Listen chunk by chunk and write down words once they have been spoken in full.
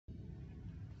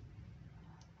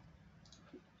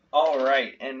All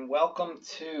right, and welcome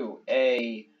to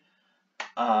a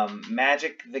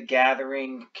Magic the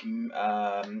Gathering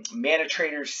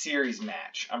ManaTraders Series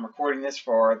match. I'm recording this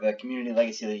for the Community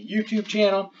Legacy League YouTube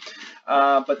channel,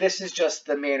 but this is just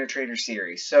the ManaTraders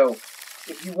Series. So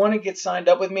if you want to get signed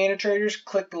up with ManaTraders,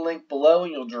 click the link below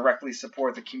and you'll directly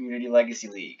support the Community Legacy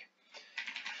League.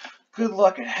 Good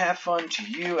luck and have fun to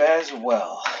you as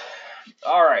well.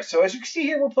 All right, so as you can see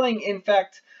here, we're playing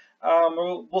Infect.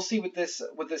 We'll see what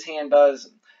this hand does.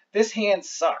 This hand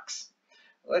sucks.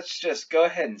 Let's just go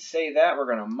ahead and say that. We're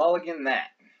going to mulligan that.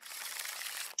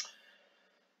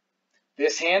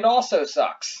 This hand also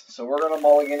sucks, so we're going to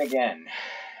mulligan again.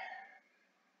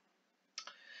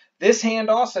 This hand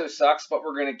also sucks, but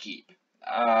we're going to keep.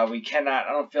 We cannot,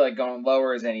 I don't feel like going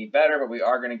lower is any better, but we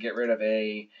are going to get rid of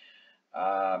a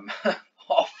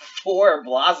all 4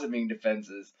 blossoming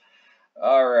defenses.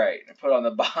 All right, put on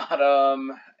the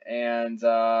bottom, and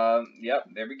yep,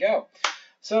 there we go.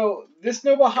 So this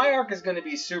Noble Hierarch is going to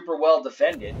be super well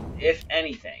defended, if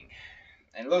anything.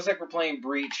 And it looks like we're playing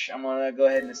Breach. I'm going to go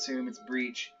ahead and assume it's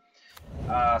Breach.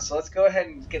 So let's go ahead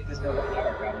and get this Noble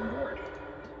Hierarch out on board.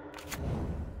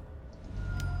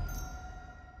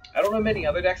 I don't know many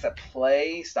other decks that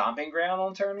play Stomping Ground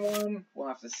on turn 1. We'll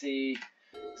have to see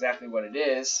exactly what it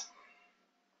is.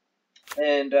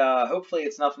 And hopefully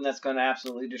it's nothing that's going to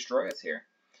absolutely destroy us here.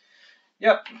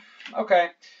 Yep. Okay.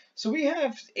 So we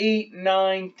have 8,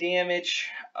 9 damage,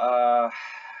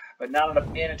 but not enough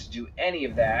mana to do any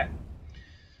of that.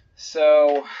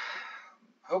 So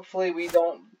hopefully we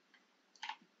don't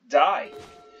die.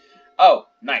 Oh,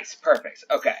 nice. Perfect.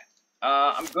 Okay.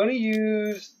 I'm going to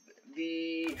use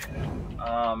the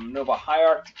Noble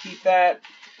Hierarch to keep that.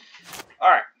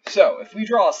 Alright. So if we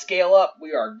draw a scale up,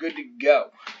 we are good to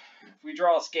go. If we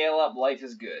draw a scale up, life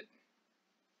is good.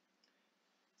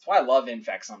 That's why I love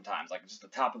Infect sometimes. Like, just the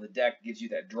top of the deck gives you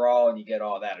that draw and you get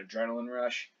all that adrenaline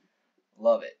rush.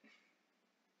 Love it.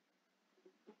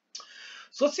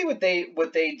 So let's see what they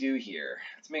do here.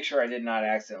 Let's make sure I did not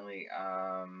accidentally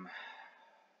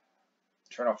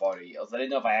turn off auto yields. I didn't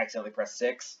know if I accidentally pressed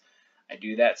 6. I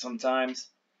do that sometimes.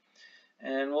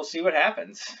 And we'll see what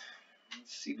happens.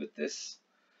 Let's see what this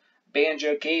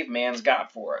Banjo Caveman's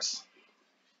got for us.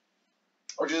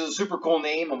 Which is a super cool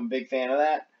name. I'm a big fan of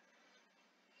that.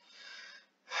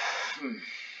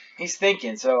 He's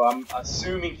thinking, so I'm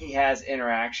assuming he has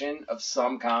interaction of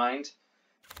some kind.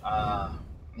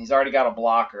 He's already got a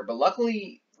blocker, but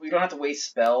luckily we don't have to waste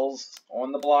spells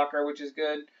on the blocker, which is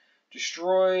good.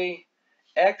 Destroy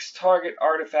X target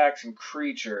artifacts and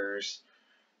creatures.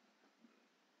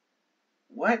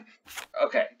 What?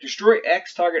 Okay. Destroy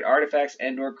X target artifacts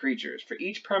and/or creatures. For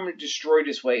each permanent destroyed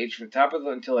this way, it's from the top of the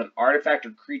until an artifact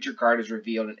or creature card is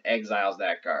revealed and exiles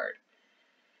that card.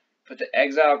 Put the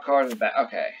exile card in the back.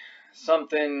 Okay.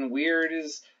 Something weird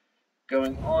is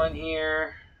going on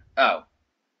here. Oh.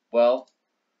 Well.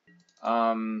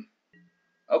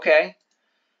 Okay.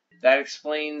 That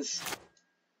explains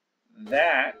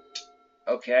that.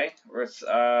 Okay. Let's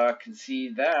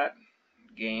concede that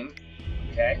game.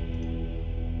 Okay.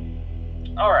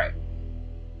 Alright.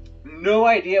 No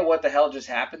idea what the hell just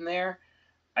happened there.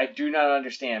 I do not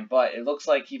understand, but it looks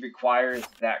like he requires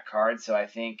that card, so I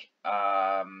think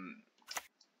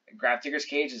Grafdigger's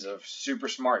Cage is a super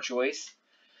smart choice.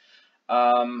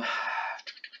 I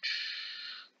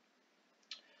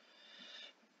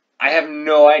have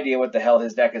no idea what the hell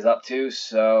his deck is up to,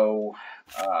 so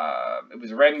it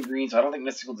was red and green, so I don't think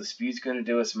Mystical Dispute's going to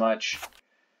do us much.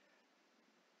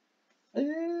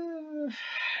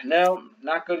 No,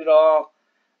 not good at all.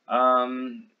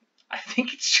 I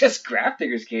think it's just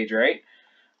Grafdigger's Cage, right?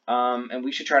 And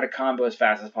we should try to combo as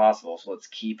fast as possible. So let's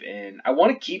keep in. I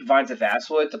want to keep Vines of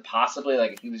Vastwood to possibly,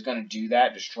 like, if he was going to do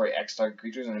that, destroy X target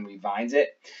creatures, and then we Vines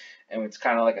it, and it's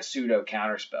kind of like a pseudo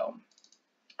counterspell.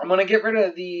 I'm going to get rid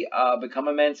of the Become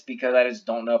Immense because I just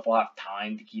don't know if we'll have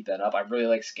time to keep that up. I really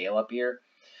like Scale Up here.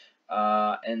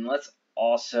 And let's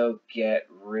also get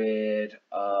rid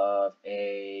of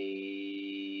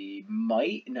a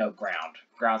Might. No, Ground.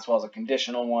 Groundswell is a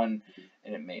conditional one,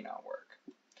 and it may not work.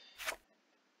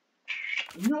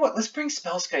 You know what? Let's bring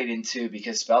Spellskite in too,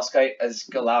 because Spellskite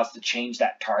allows us to change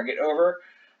that target over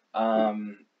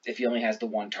if he only has the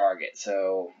one target.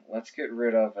 So let's get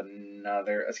rid of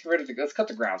another. Let's cut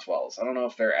the Groundswells. I don't know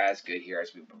if they're as good here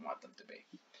as we would want them to be.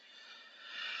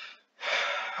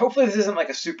 Hopefully this isn't like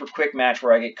a super quick match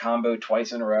where I get comboed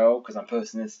twice in a row, because I'm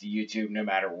posting this to YouTube no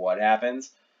matter what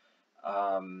happens.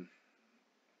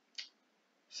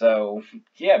 So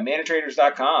yeah,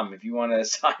 ManaTraders.com if you want to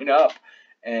sign up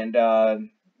and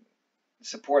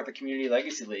support the Community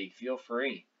Legacy League. Feel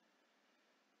free.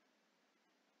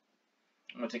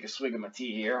 I'm going to take a swig of my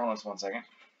tea here. Hold on just 1 second.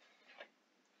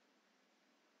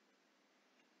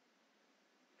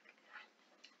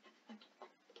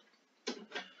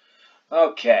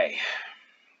 Okay.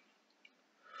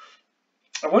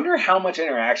 I wonder how much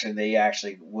interaction they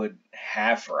actually would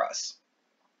have for us.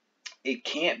 It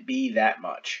can't be that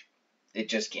much. It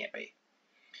just can't be.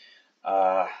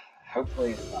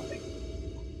 Hopefully it's nothing.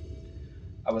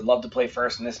 I would love to play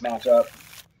first in this matchup.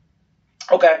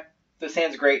 Okay, this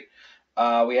hand's great.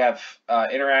 We have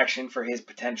interaction for his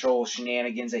potential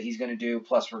shenanigans that he's going to do.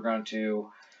 Plus, we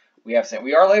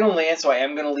are late on land, so I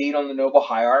am going to lead on the Noble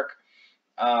Hierarch.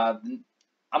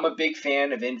 I'm a big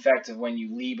fan of Infect of when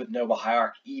you lead with Noble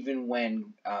Hierarch, even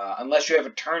when unless you have a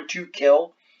turn 2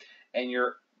 kill and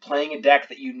you're playing a deck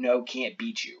that you know can't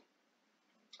beat you.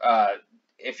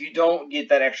 If you don't get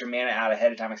that extra mana out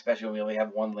ahead of time, especially when we only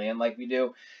have 1 land like we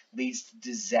do, leads to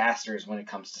disasters when it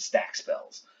comes to stack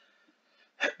spells.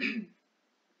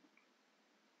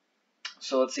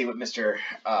 So let's see what Mr.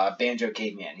 Banjo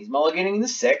Caveman. He's mulliganing the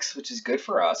 6, which is good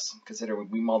for us, considering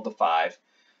we mulled the 5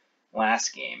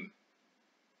 last game.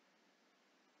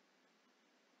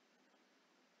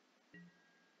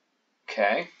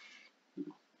 Okay.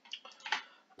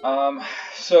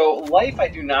 So life I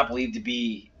do not believe to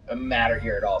be a matter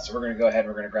here at all. So we're going to go ahead and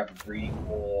we're going to grab a breeding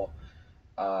pool.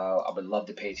 I would love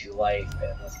to pay 2 life,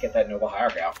 and let's get that Noble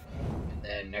Hierarch out. And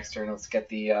then next turn, let's get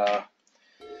the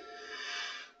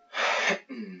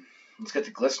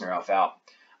Glistener Elf out.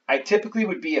 I typically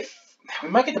would be we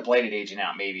might get the Bladed Agent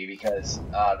out maybe, because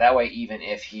that way even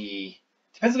if he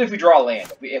depends on if we draw a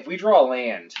land. If we draw a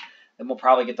land, then we'll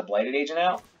probably get the Bladed Agent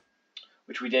out,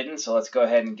 which we didn't. So let's go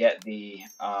ahead and get the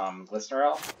Glistener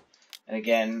Elf. And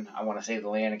again, I want to save the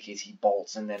land in case he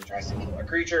bolts and then tries to kill a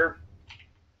creature,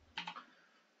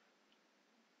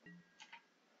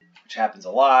 which happens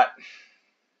a lot.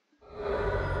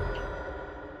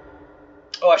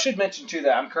 Oh, I should mention, too,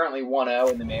 that I'm currently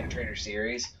 1-0 in the ManaTraders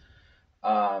Series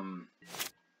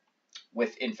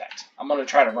with Infect. I'm going to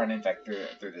try to run Infect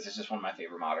through this. It's just one of my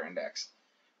favorite Modern decks.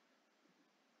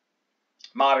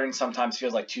 Modern sometimes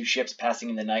feels like 2 ships passing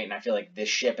in the night, and I feel like this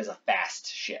ship is a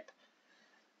fast ship.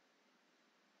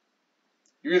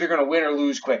 You're either going to win or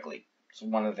lose quickly. It's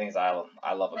one of the things I love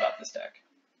about this deck.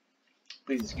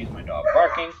 Please excuse my dog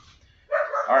barking.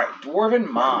 Alright, Dwarven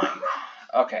Mine.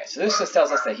 Okay, so this just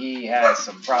tells us that he has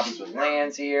some problems with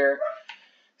lands here.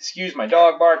 Excuse my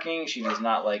dog barking. She does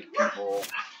not like people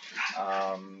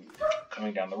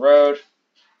coming down the road.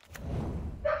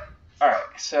 Alright,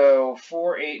 so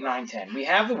 4, 8, 9, 10. We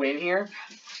have the win here.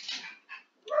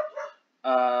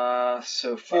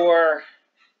 So 4,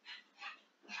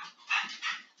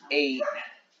 8,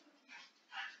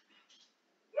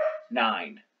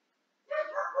 9.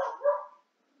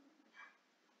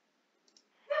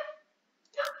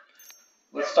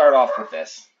 Let's start off with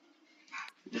this.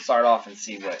 Let's start off and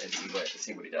see what he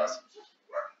does.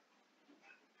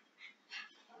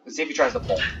 Let's see if he tries to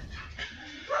pull,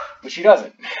 which he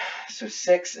doesn't. So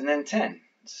 6 and then 10.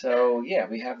 So yeah,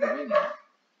 we have the win here.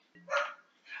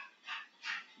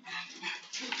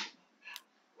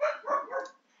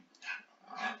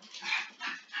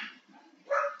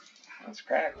 Let's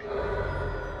crack.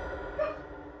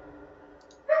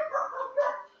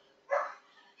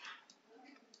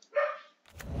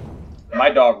 My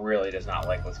dog really does not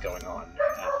like what's going on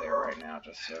out there right now.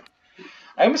 Just so,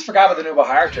 I almost forgot about the Noble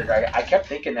Hierarch trick. I kept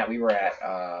thinking that we were at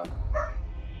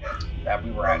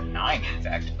 9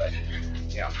 Infect, but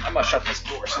you know, I must shut this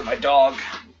door so my dog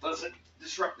doesn't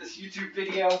disrupt this YouTube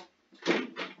video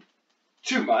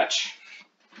too much,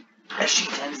 as she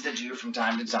tends to do from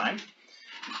time to time.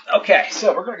 Okay,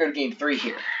 so we're gonna go to game 3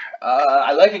 here.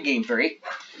 I like a game 3,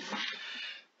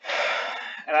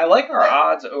 and I like our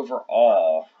odds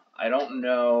overall. I don't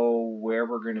know where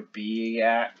we're going to be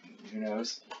at. Who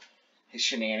knows? His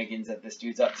shenanigans that this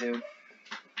dude's up to.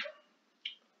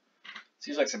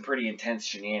 Seems like some pretty intense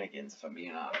shenanigans, if I'm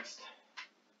being honest.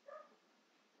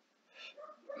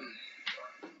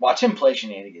 Watch him play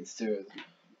shenanigans, too.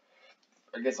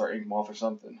 I guess our ink moth or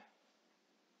something.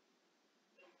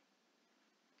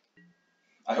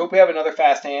 I hope we have another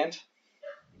fast hand.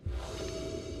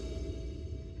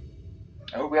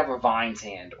 I hope we have a Vines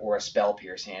hand or a Spell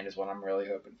Pierce hand is what I'm really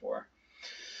hoping for.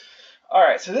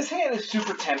 Alright, so this hand is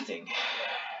super tempting.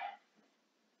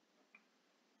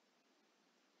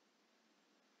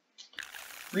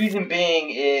 Reason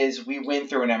being is we win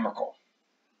through an Emrakul.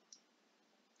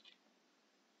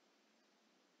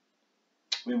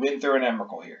 We win through an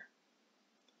Emrakul here.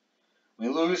 We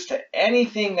lose to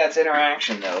anything that's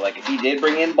interaction, though. Like if he did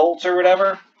bring in bolts or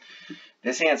whatever,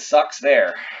 this hand sucks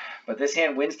there. But this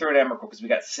hand wins through an Emrakul because we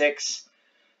got 6.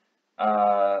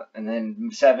 And then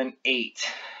 7,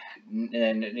 8, and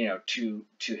then, you know, two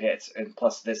hits, and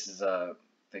plus this is a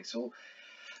thing. So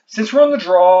since we're on the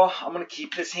draw, I'm gonna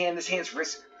keep this hand. This hand's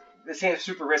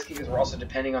super risky because we're also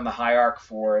depending on the hierarch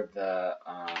for the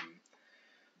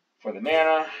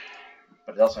mana,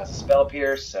 but it also has a spell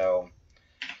pierce. So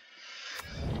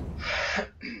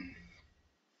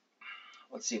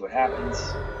let's see what happens.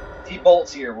 If he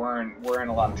bolts here, we're in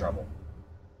a lot of trouble.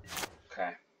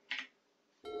 Okay.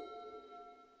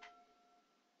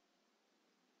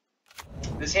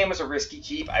 This hand was a risky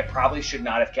keep. I probably should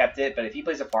not have kept it, but if he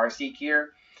plays a Farseek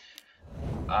here,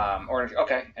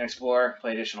 okay, an Explorer,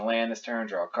 play additional land this turn,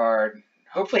 draw a card.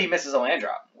 Hopefully he misses a land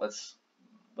drop. Let's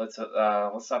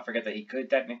not forget that he could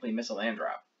technically miss a land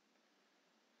drop.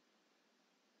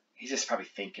 He's just probably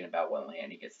thinking about what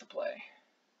land he gets to play.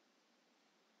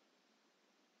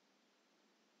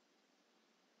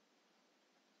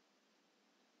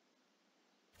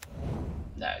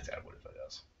 No, he's got a wood if it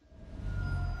does.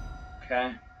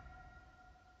 Okay.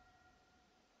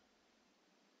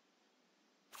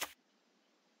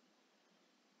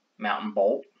 Mountain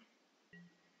Bolt.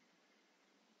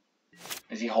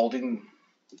 Is he holding?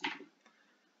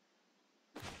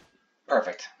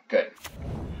 Perfect. Good.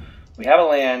 We have a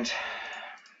land.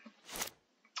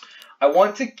 I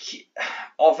want to keep,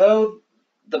 although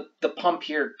the pump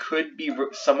here could be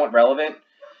somewhat relevant,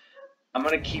 I'm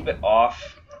going to keep it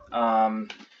off.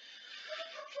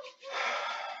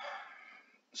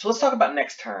 So let's talk about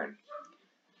next turn.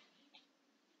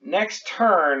 Next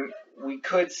turn, we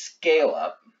could scale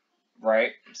up,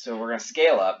 right? So we're going to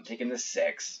scale up, taking the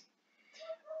 6.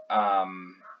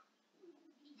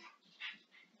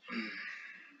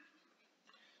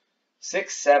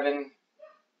 6, 7,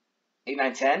 8,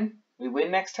 9, 10. We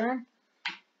win next turn.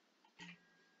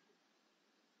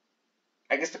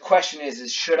 I guess the question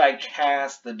is should I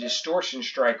cast the Distortion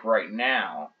Strike right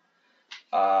now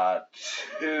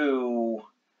to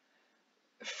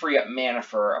free up mana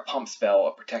for a pump spell,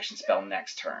 a protection spell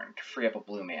next turn, to free up a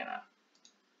blue mana?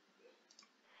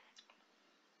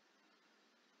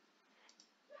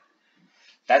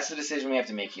 That's the decision we have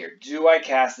to make here. Do I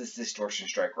cast this Distortion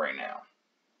Strike right now?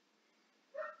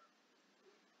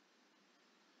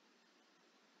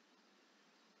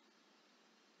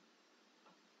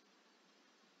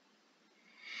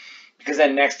 Because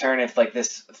then next turn, if like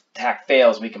this attack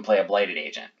fails, we can play a Blighted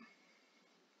Agent.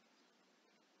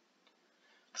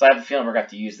 Because I have a feeling we're going to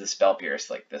have to use the Spell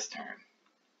Pierce like this turn.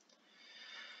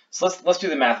 So let's do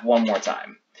the math one more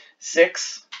time.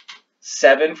 6,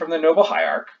 7 from the Noble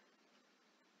Hierarch,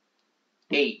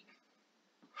 8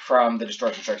 from the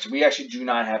Distortion Strike. So we actually do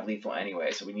not have lethal anyway.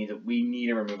 So we need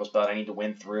a removal spell. I need to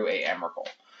win through a Emrakul.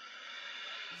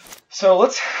 So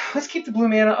let's keep the blue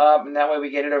mana up, and that way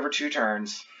we get it over 2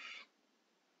 turns.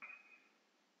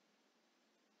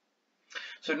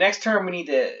 So next turn we need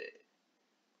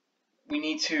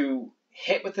to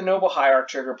hit with the Noble Hierarch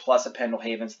trigger plus a Pendle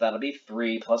Haven, so that'll be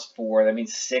 3 plus 4. That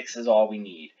means 6 is all we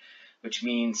need, which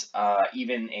means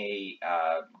even a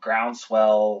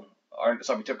Groundswell, or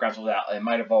sorry, we took Groundswell out. It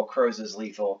might evolve Crows as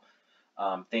lethal,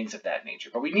 things of that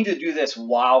nature. But we need to do this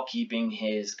while keeping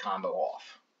his combo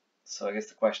off. So I guess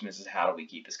the question is how do we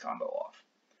keep his combo off?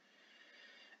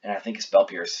 And I think a Spell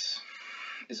Pierce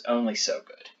is only so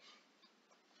good.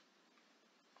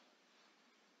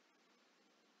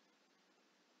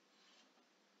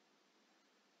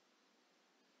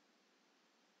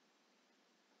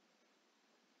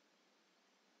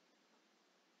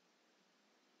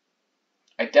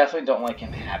 I definitely don't like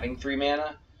him having 3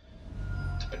 mana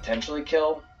to potentially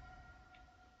kill.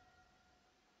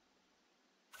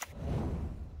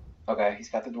 Okay, he's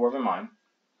got the Dwarven Mine.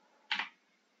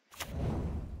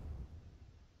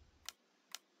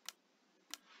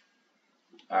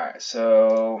 Alright,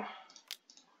 so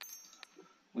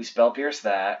we Spell Pierce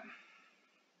that.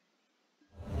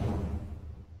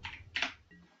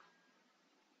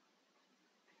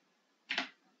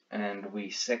 And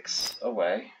we 6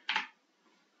 away.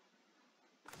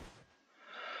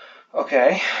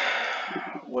 Okay,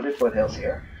 Wooded Foothills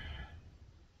here.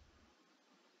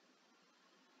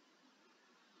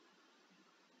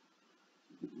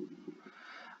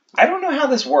 I don't know how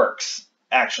this works,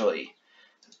 actually.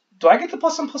 Do I get the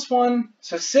 +1/+1?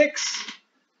 So 6,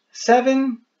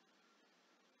 7,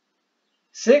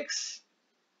 6,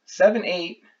 7,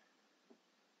 8.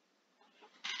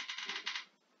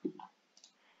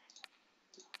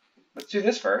 Let's do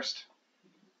this first.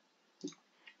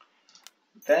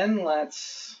 Then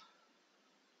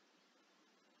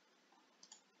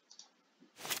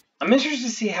I'm interested to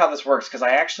see how this works because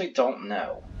I actually don't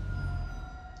know.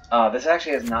 This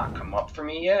actually has not come up for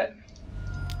me yet.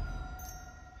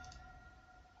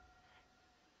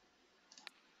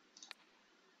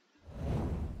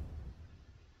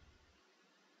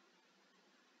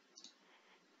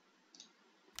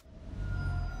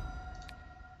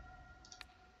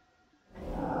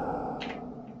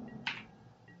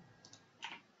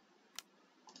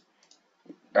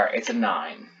 Alright, it's a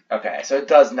 9. Okay, so it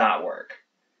does not work.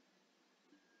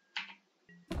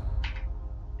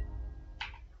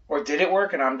 Or did it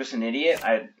work and I'm just an idiot?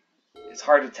 It's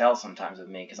hard to tell sometimes with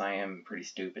me because I am pretty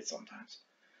stupid sometimes.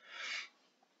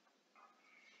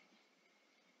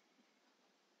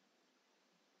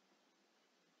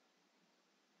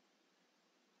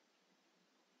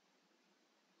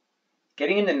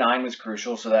 Getting into 9 was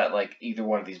crucial so that like either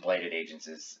one of these bladed agents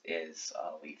is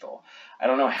lethal. I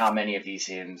don't know how many of these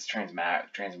hymns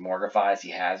transmogrifies he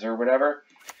has or whatever,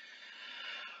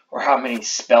 or how many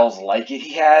spells like it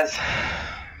he has.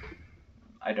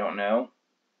 I don't know.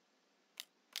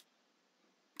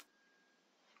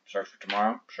 Search for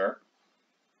tomorrow, sure.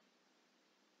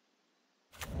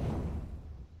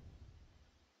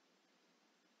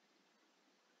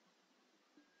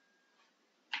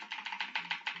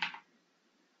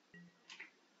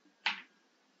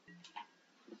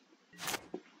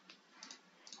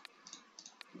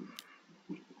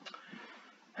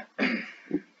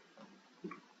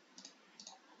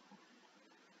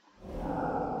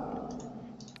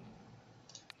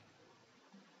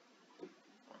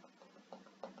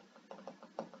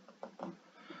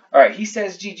 All right, he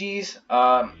says GG's.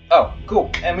 Oh, cool.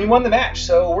 And we won the match.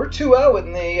 So we're 2-0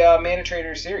 in the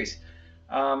ManaTraders Series.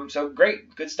 So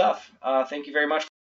great. Good stuff. Thank you very much.